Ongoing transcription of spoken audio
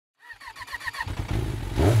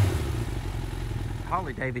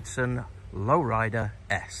Harley Davidson Lowrider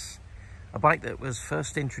S, a bike that was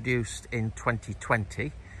first introduced in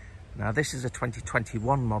 2020. Now this is a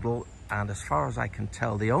 2021 model, and as far as I can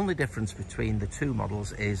tell, the only difference between the two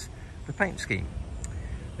models is the paint scheme.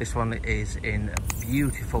 This one is in a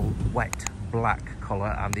beautiful wet black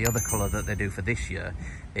colour, and the other colour that they do for this year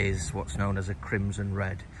is what's known as a crimson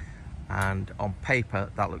red. And on paper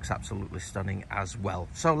that looks absolutely stunning as well.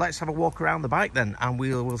 So let's have a walk around the bike then, and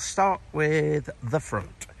we'll start with the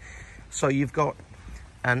front. So you've got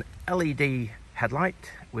an LED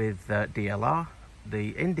headlight with DLR. The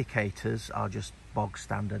indicators are just bog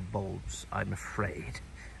standard bulbs, I'm afraid.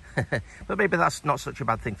 But maybe that's not such a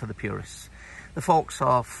bad thing for the purists. The forks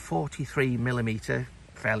are 43mm,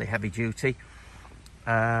 fairly heavy duty,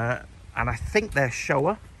 and I think they're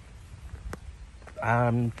Showa.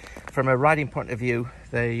 From a riding point of view,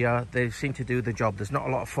 they seem to do the job. There's not a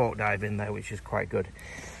lot of fork dive in there, which is quite good.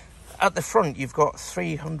 At the front, you've got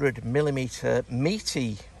 300mm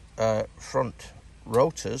meaty front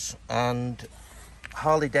rotors and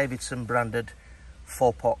Harley Davidson branded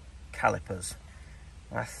 4-pot calipers.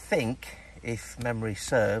 I think, if memory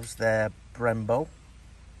serves, they're Brembo.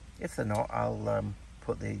 If they're not, I'll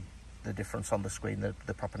put the difference on the screen,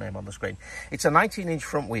 the proper name on the screen. It's a 19-inch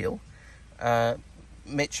front wheel.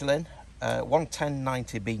 Michelin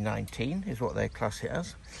 110/90 B19 is what they class it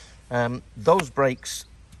as. Those brakes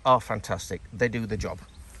are fantastic. They do the job.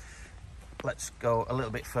 Let's go a little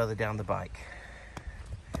bit further down the bike.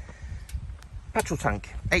 Petrol tank,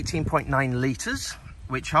 18.9 litres,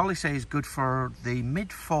 which Harley say is good for the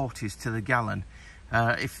mid-40s to the gallon.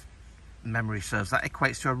 If memory serves, that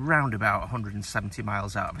equates to around about 170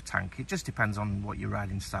 miles out of a tank. It just depends on what your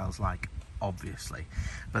riding style's like, obviously.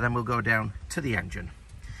 But then we'll go down to the engine,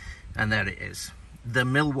 and there it is, the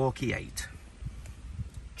Milwaukee 8,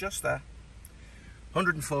 just there.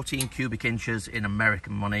 114 cubic inches in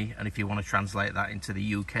American money, and if you want to translate that into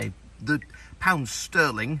the UK, the pounds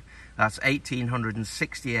sterling, that's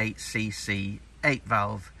 1868 cc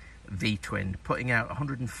 8-valve V-twin, putting out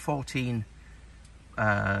 114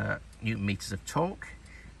 newton meters of torque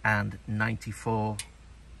and 94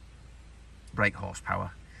 brake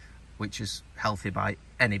horsepower, which is healthy by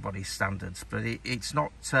anybody's standards, but it's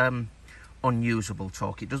not unusable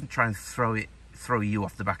torque. It doesn't try and throw you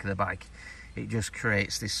off the back of the bike. It just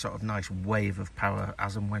creates this sort of nice wave of power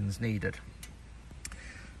as and when's needed.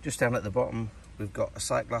 Just down at the bottom, we've got a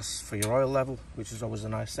sight glass for your oil level, which is always a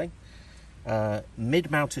nice thing.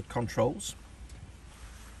 Mid-mounted controls,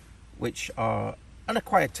 which are an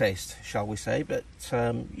acquired taste, shall we say, but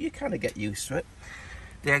you kind of get used to it.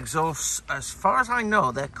 The exhausts, as far as I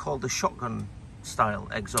know, they're called the shotgun style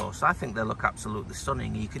exhaust. I think they look absolutely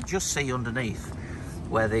stunning. You can just see underneath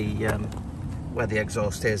where the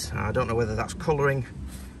exhaust is. I don't know whether that's colouring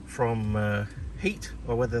from heat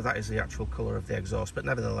or whether that is the actual colour of the exhaust, but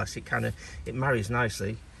nevertheless it marries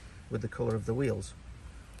nicely with the colour of the wheels.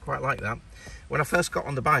 Quite like that. When I first got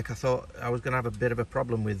on the bike, I thought I was going to have a bit of a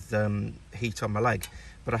problem with heat on my leg,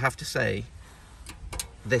 but I have to say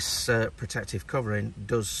this protective covering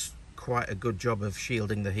does quite a good job of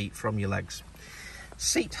shielding the heat from your legs.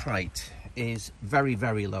 Seat height is very,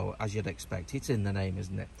 very low, as you'd expect. It's in the name,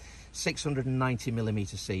 isn't it?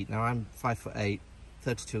 690mm seat. Now I'm 5'8",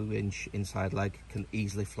 32-inch inside leg, can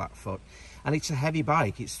easily flat foot, and it's a heavy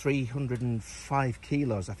bike. It's 305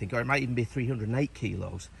 kilos, I think, or it might even be 308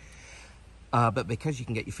 kilos. But because you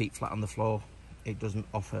can get your feet flat on the floor, it doesn't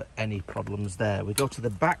offer any problems there. We go to the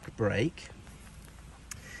back brake.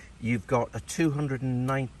 You've got a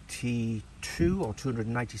 292 or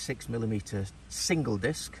 296mm single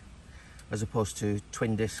disc, as opposed to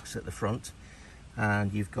twin discs at the front,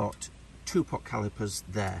 and you've got 2-pot calipers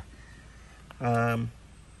there. They're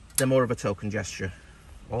more of a token gesture,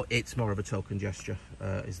 or it's more of a token gesture,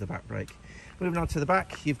 is the back brake. Moving on to the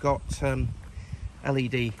back, you've got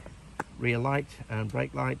LED rear light and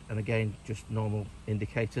brake light, and again just normal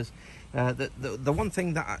indicators. The one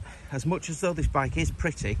thing that, as much as though this bike is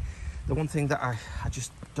pretty, the one thing that I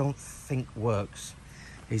just don't think works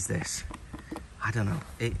is this. I don't know,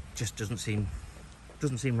 it just doesn't seem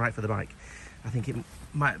right for the bike. I think it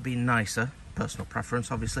might have been nicer, personal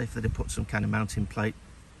preference obviously, if they'd have put some kind of mounting plate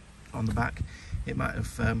on the back. It might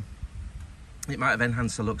have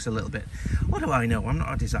enhanced the looks a little bit. What do I know? I'm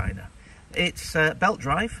not a designer. It's belt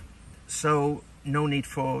drive, so no need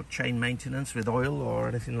for chain maintenance with oil or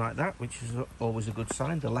anything like that, which is always a good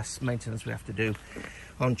sign. The less maintenance we have to do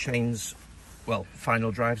on chains, well,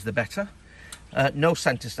 final drives, the better. No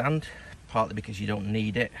centre stand, partly because you don't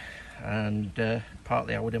need it, and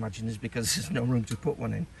partly I would imagine is because there's no room to put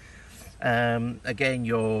one in. Again,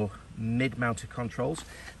 your mid-mounted controls.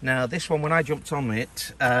 Now this one, when I jumped on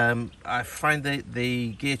it, I find that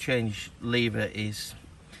the gear change lever is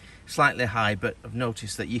slightly high, but I've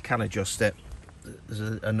noticed that you can adjust it. There's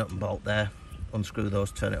a nut and bolt there. Unscrew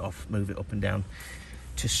those, turn it off, move it up and down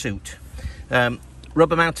to suit.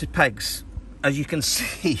 Rubber mounted pegs, as you can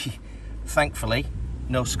see, thankfully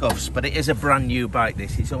no scuffs, but it is a brand new bike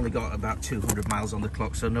this. It's only got about 200 miles on the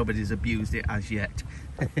clock, so nobody's abused it as yet.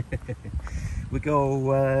 We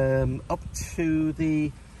go up to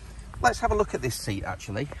the, let's have a look at this seat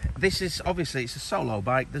actually. This is obviously, it's a solo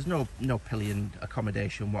bike, there's no pillion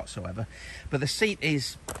accommodation whatsoever, but the seat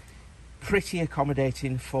is pretty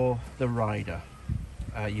accommodating for the rider.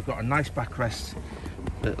 You've got a nice backrest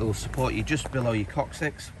that will support you just below your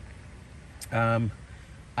coccyx, and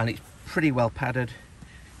it's pretty well padded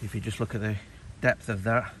if you just look at the depth of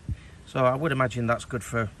that. So I would imagine that's good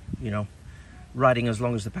for, you know, riding as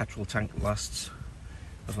long as the petrol tank lasts,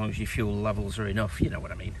 as long as your fuel levels are enough, you know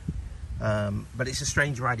what I mean. But it's a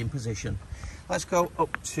strange riding position. Let's go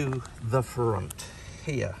up to the front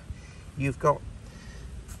here. You've got,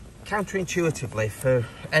 counterintuitively for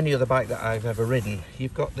any other bike that I've ever ridden,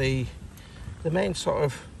 you've got the main sort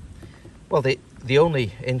of, well, the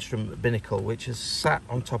only instrument binnacle which is sat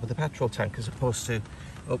on top of the petrol tank as opposed to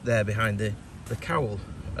up there behind the cowl.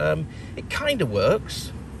 It kind of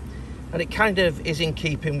works, and it kind of is in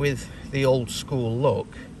keeping with the old school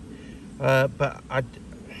look, but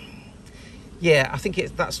yeah, I think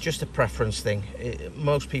that's just a preference thing.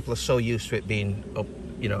 Most people are so used to it being up,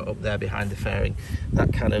 you know, up there behind the fairing.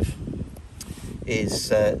 That kind of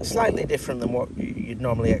is slightly different than what you'd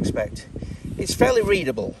normally expect. It's fairly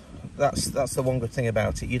readable. That's the one good thing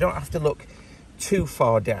about it. You don't have to look too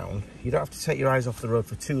far down. You don't have to take your eyes off the road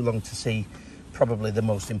for too long to see probably the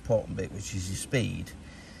most important bit, which is your speed.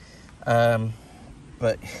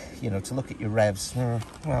 But, you know, to look at your revs,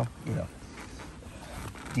 well, you know,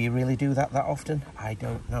 do you really do that often? I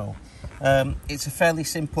don't know. It's a fairly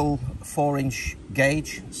simple 4-inch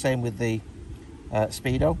gauge, same with the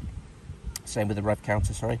speedo, same with the rev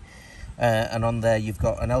counter, sorry. And on there you've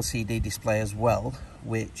got an LCD display as well,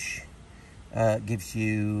 which gives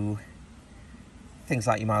you things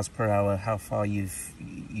like your miles per hour, how far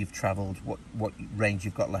you've travelled, what range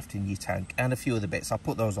you've got left in your tank, and a few other bits. I'll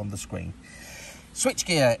put those on the screen.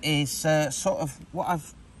 Switchgear is sort of what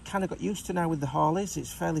I've kind of got used to now with the Harleys.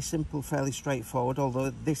 It's fairly simple, fairly straightforward, although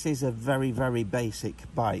this is a very, very basic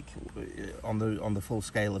bike on the full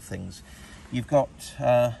scale of things. You've got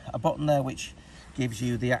a button there which gives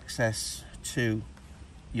you the access to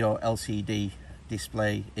your LCD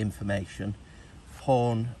display information,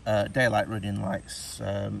 horn, daylight running lights,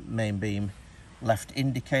 main beam, left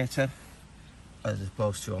indicator, as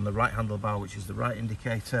opposed to on the right handlebar, which is the right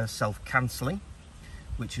indicator, self-cancelling,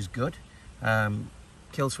 which is good,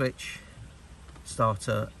 kill switch,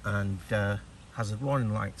 starter, and hazard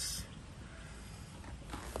warning lights.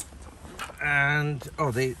 And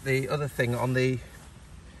oh, the other thing on the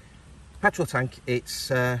petrol tank,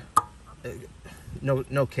 it's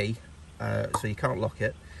no key, so you can't lock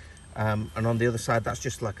it. And on the other side, that's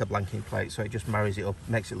just like a blanking plate, so it just marries it up,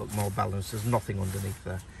 makes it look more balanced. There's nothing underneath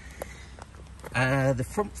there. The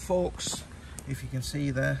front forks, if you can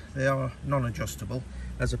see there, they are non-adjustable,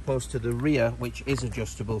 as opposed to the rear, which is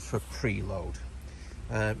adjustable for preload.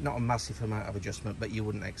 Not a massive amount of adjustment, but you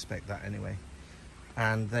wouldn't expect that anyway.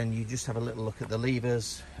 And then you just have a little look at the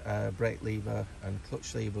levers, brake lever and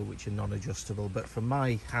clutch lever, which are non-adjustable, but for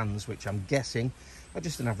my hands, which I'm guessing are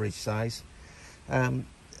just an average size,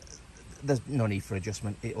 there's no need for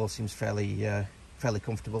adjustment. It all seems fairly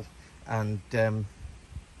comfortable, and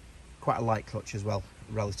quite a light clutch as well,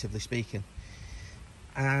 relatively speaking.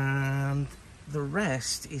 And the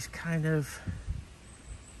rest is kind of,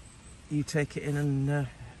 you take it in and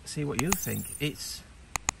see what you think. It's,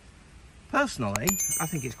 personally, I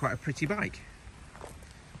think it's quite a pretty bike,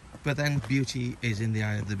 but then beauty is in the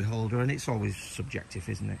eye of the beholder, and it's always subjective,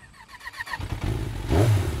 isn't it?